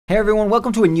Hey everyone,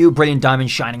 welcome to a new Brilliant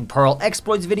Diamond Shining Pearl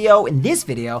exploits video. In this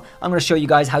video, I'm going to show you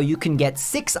guys how you can get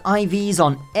 6 IVs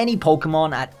on any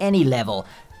Pokemon at any level.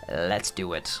 Let's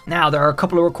do it. Now, there are a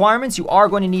couple of requirements. You are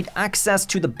going to need access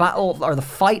to the battle or the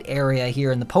fight area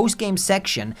here in the post-game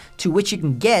section, to which you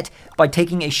can get by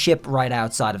taking a ship right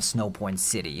outside of Snowpoint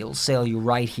City. It'll sail you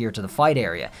right here to the fight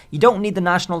area. You don't need the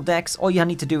national dex. All you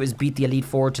need to do is beat the Elite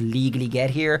Four to legally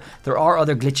get here. There are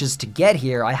other glitches to get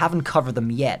here. I haven't covered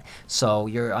them yet, so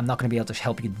I'm not going to be able to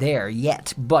help you there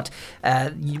yet. But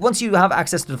once you have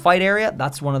access to the fight area,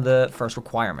 that's one of the first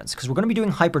requirements, because we're going to be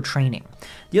doing hyper training.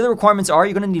 The other requirements are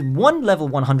you're going to need 1 level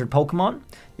 100 Pokemon.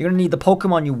 You're going to need the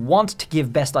Pokemon you want to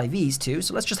give best IVs to.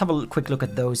 So let's just have a quick look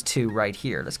at those two right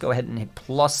here. Let's go ahead and hit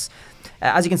plus.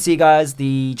 As you can see, guys,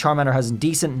 the Charmander has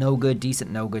decent, no good, decent,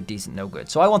 no good, decent, no good.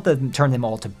 So I want to turn them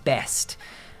all to best.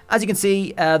 As you can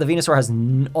see, the Venusaur has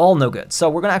all no good. So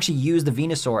we're going to actually use the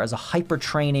Venusaur as a hyper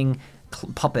training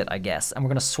puppet, I guess, and we're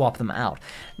going to swap them out.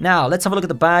 Now, let's have a look at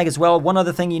the bag as well. One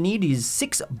other thing you need is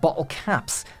 6 bottle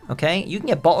caps, okay? You can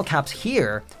get bottle caps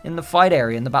here in the fight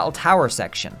area, in the battle tower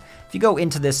section. If you go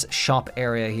into this shop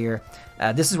area here,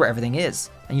 this is where everything is,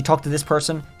 and you talk to this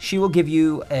person, she will give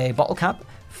you a bottle cap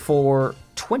for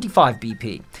 25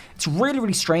 BP. It's really,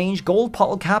 really strange. Gold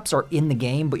bottle caps are in the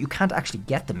game, but you can't actually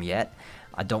get them yet.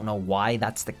 I don't know why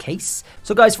that's the case.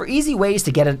 So guys, for easy ways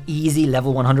to get an easy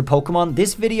level 100 Pokemon,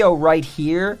 this video right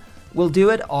here will do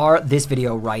it, or this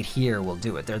video right here will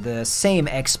do it. They're the same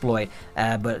exploit,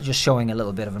 but just showing a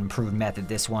little bit of an improved method.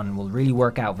 This one will really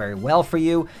work out very well for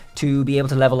you to be able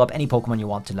to level up any Pokemon you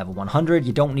want to level 100.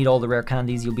 You don't need all the rare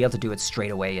candies. You'll be able to do it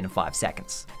straight away in 5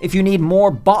 seconds. If you need more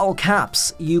bottle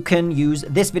caps, you can use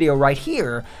this video right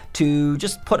here to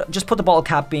just put the bottle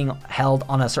cap being held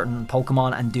on a certain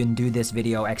Pokemon and then do this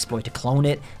video exploit to clone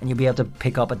it, and you'll be able to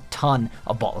pick up a ton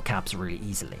of bottle caps really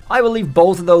easily. I will leave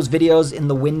both of those videos in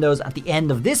the windows at the end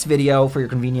of this video for your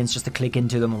convenience, just to click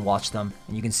into them and watch them,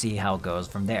 and you can see how it goes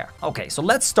from there. Okay, so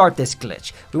let's start this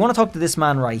glitch. We want to talk to this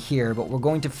man right here, but we're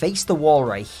going to face the wall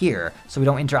right here so we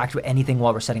don't interact with anything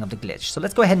while we're setting up the glitch. So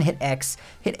let's go ahead and hit X,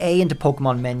 hit A into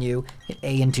Pokemon menu, hit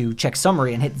A into check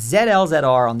summary, and hit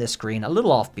ZLZR on this screen, a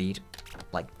little offbeat,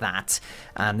 like that,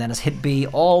 and then let's hit B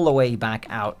all the way back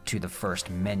out to the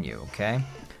first menu, okay?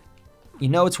 You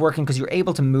know it's working because you're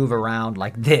able to move around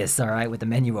like this, all right, with the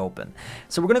menu open.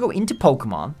 So we're going to go into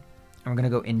Pokemon, and we're going to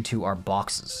go into our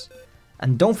boxes.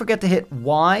 And don't forget to hit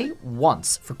Y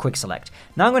once for quick select.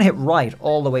 Now I'm going to hit right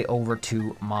all the way over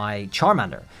to my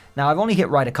Charmander. Now I've only hit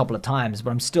right a couple of times, but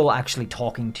I'm still actually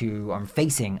I'm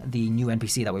facing the new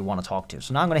NPC that we want to talk to.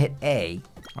 So now I'm going to hit A,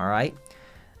 all right?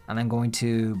 And I'm going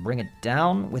to bring it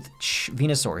down with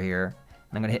Venusaur here.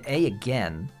 And I'm going to hit A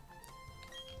again.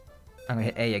 I'm going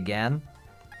to hit A again.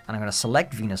 And I'm going to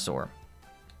select Venusaur.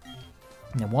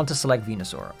 And I want to select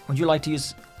Venusaur. Would you like to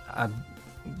use a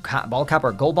ball cap or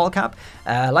a gold ball cap?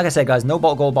 Like I said, guys, no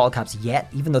gold ball caps yet,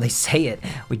 even though they say it.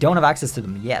 We don't have access to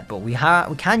them yet, but we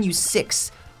can use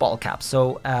 6 ball caps.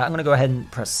 So I'm going to go ahead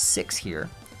and press 6 here.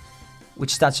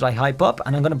 Which stat should I hype up?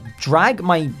 And I'm going to drag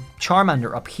my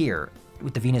Charmander up here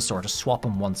with the Venusaur to swap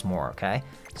them once more, okay?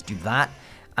 Let's do that.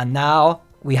 And now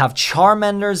we have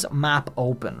Charmander's map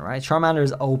open, right? Charmander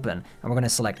is open, and we're going to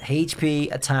select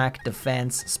HP, attack,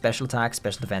 defense, special attack,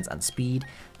 special defense, and speed.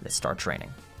 Let's start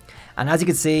training. And as you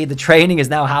can see, the training is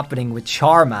now happening with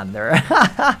Charmander.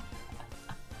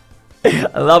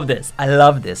 I love this. I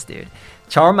love this, dude.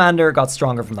 Charmander got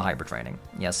stronger from the hyper training.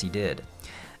 Yes, he did.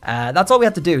 That's all we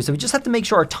have to do. So we just have to make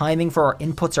sure our timing for our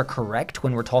inputs are correct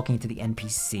when we're talking to the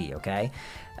NPC, okay?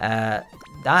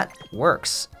 That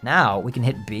works. Now we can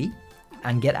hit B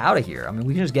and get out of here. I mean,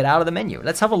 we can just get out of the menu.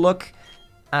 Let's have a look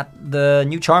at the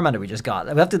new Charmander we just got.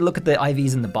 We have to look at the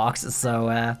IVs in the boxes.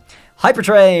 So, Hyper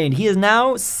Train, he is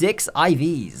now 6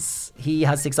 IVs. He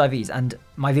has 6 IVs, and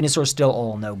my Venusaur is still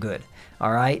all no good.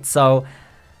 All right, so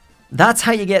that's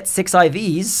how you get 6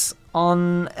 IVs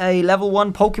on a level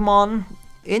 1 Pokemon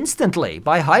instantly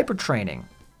by hyper training.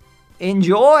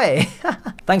 Enjoy!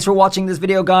 Thanks for watching this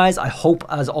video, guys. I hope,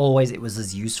 as always, it was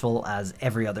as useful as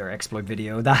every other exploit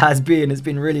video that has been. It's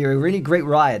been really, a really great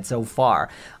ride so far.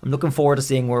 I'm looking forward to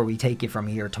seeing where we take it from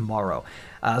here tomorrow.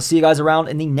 See you guys around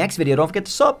in the next video. Don't forget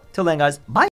to sub. Till then, guys, bye!